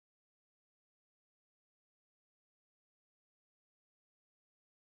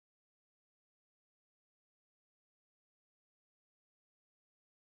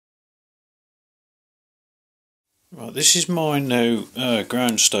Right, this is my new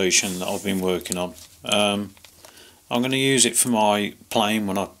ground station that I've been working on. I'm going to use it for my plane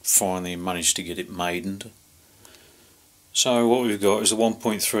when I finally manage to get it maidened. So what we've got is a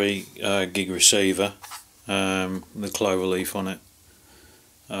 1.3 gig receiver, the clover leaf on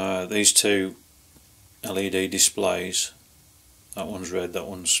it. These two LED displays, that one's red, that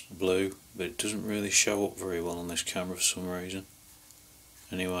one's blue, but it doesn't really show up very well on this camera for some reason.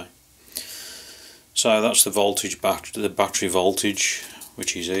 Anyway. So that's the voltage, the battery voltage,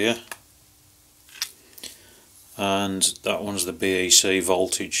 which is here, and that one's the BEC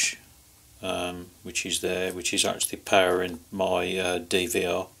voltage, which is there, which is actually powering my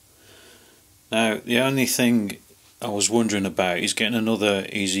DVR. Now the only thing I was wondering about is getting another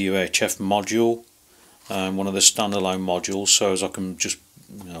EZUHF module, one of the standalone modules, so as I can just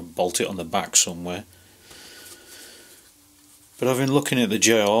bolt it on the back somewhere. But I've been looking at the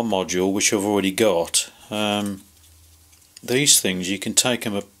JR module, which I've already got. These things, you can take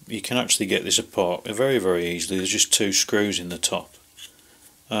them, you can actually get this apart very easily. There's just two screws in the top,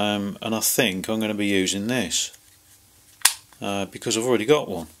 and I think I'm going to be using this because I've already got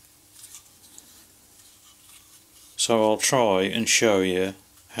one. So I'll try and show you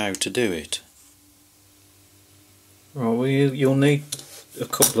how to do it. Right, well, you'll need a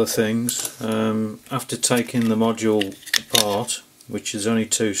couple of things. After taking the module apart, which is only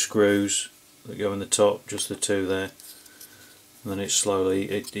two screws that go in the top, just the two there, and then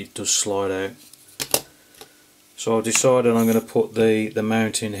it does slide out. So I've decided I'm going to put the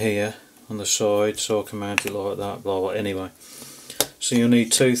mount in here on the side, so I can mount it like that, blah blah. Anyway, so you'll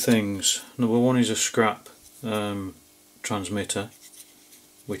need two things. Number one is a scrap transmitter,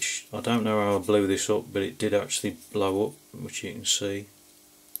 which I don't know how I blew this up, but it did actually blow up, which you can see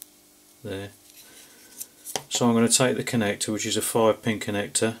there. So I'm going to take the connector, which is a 5-pin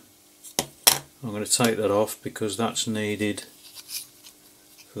connector. I'm going to take that off because that's needed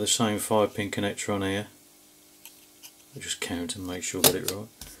for the same 5-pin connector on here. I'll just count and make sure I get it right.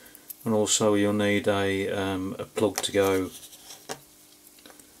 And also you'll need a plug to go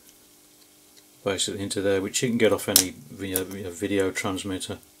basically into there, which you can get off any video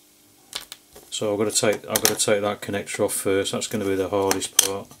transmitter. So I've got to take that connector off first. That's going to be the hardest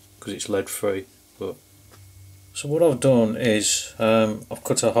part because it's lead free. So what I've done is I've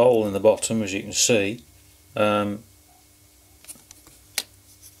cut a hole in the bottom, as you can see. Now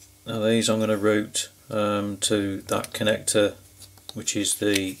these I'm going to route to that connector, which is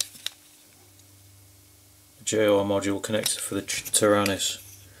the JR module connector for the Taranis.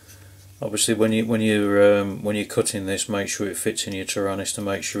 Obviously, when you're cutting this, make sure it fits in your Taranis to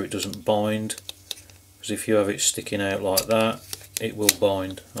make sure it doesn't bind. Because if you have it sticking out like that, it will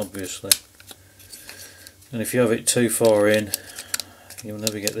bind, obviously. And if you have it too far in, you'll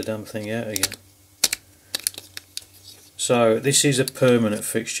never get the damn thing out again. So this is a permanent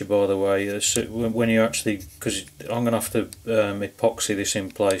fixture, by the way. When you actually, because I'm going to have to epoxy this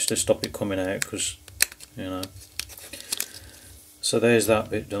in place to stop it coming out, because So there's that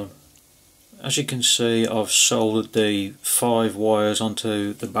bit done. As you can see, I've soldered the 5 wires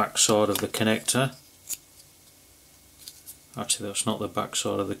onto the back side of the connector. Actually, that's not the back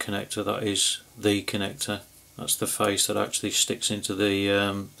side of the connector, that is the connector. That's the face that actually sticks into the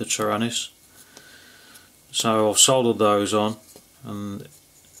Taranis. So I've soldered those on, and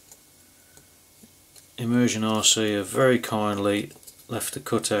Immersion RC have very kindly left the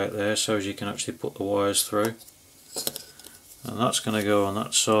cutout there so as you can actually put the wires through. And that's going to go on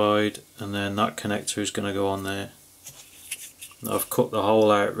that side, and then that connector is going to go on there. And I've cut the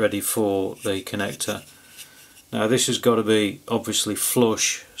hole out ready for the connector. Now this has got to be obviously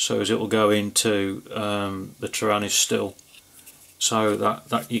flush so as it will go into the Taranis still, so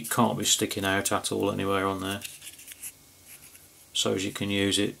that it can't be sticking out at all anywhere on there, so as you can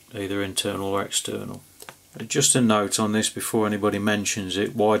use it either internal or external. Just a note on this before anybody mentions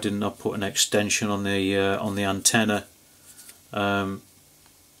it: why didn't I put an extension on the antenna?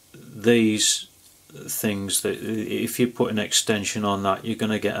 These things, that if you put an extension on that, you're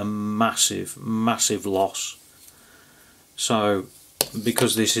going to get a massive loss. So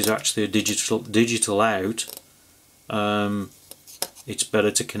because this is actually a digital out, it's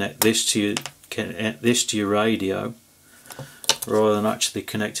better to connect this to your radio rather than actually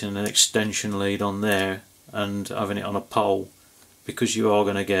connecting an extension lead on there and having it on a pole, because you are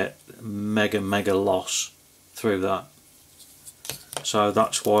going to get mega loss through that. So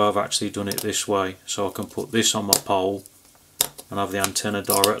that's why I've actually done it this way, so I can put this on my pole and have the antenna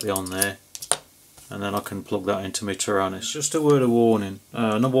directly on there, and then I can plug that into my Taranis. Just a word of warning: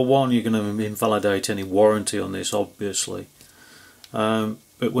 number one, you're going to invalidate any warranty on this, obviously, but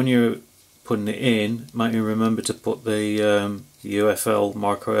when you're putting it in, make me remember to put the UFL,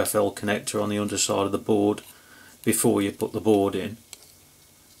 micro FL connector on the underside of the board before you put the board in,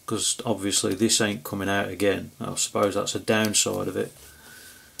 because obviously this ain't coming out again. I suppose that's a downside of it.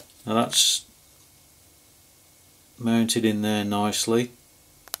 Now that's mounted in there nicely,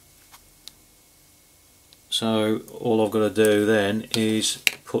 so all I've got to do then is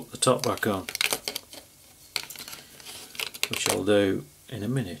put the top back on, which I'll do in a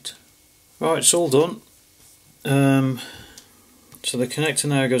minute. Right, it's all done. So the connector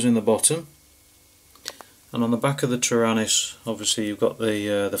now goes in the bottom, and on the back of the Tyrannis obviously you've got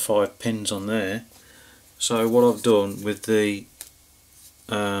the 5 pins on there. So what I've done with the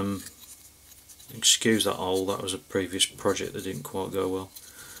excuse that hole, that was a previous project that didn't quite go well.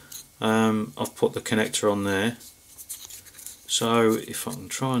 I've put the connector on there, so if I can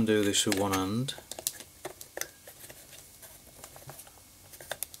try and do this with one hand.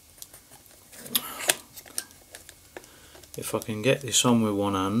 If I can get this on with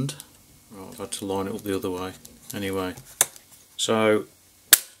one hand, right, I've had to line it up the other way. Anyway, so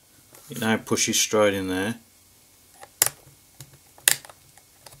it now pushes straight in there.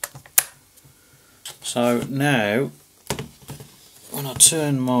 So now, when I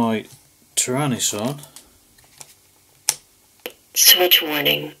turn my Tyrannis on, switch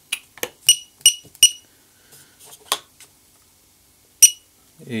warning.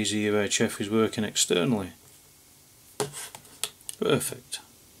 EZUHF is working externally. Perfect.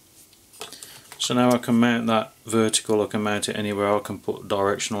 So now I can mount that vertical, I can mount it anywhere, I can put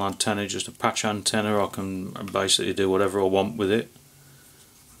directional antenna, just a patch antenna, I can basically do whatever I want with it,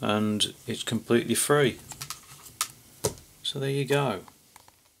 and it's completely free. So there you go.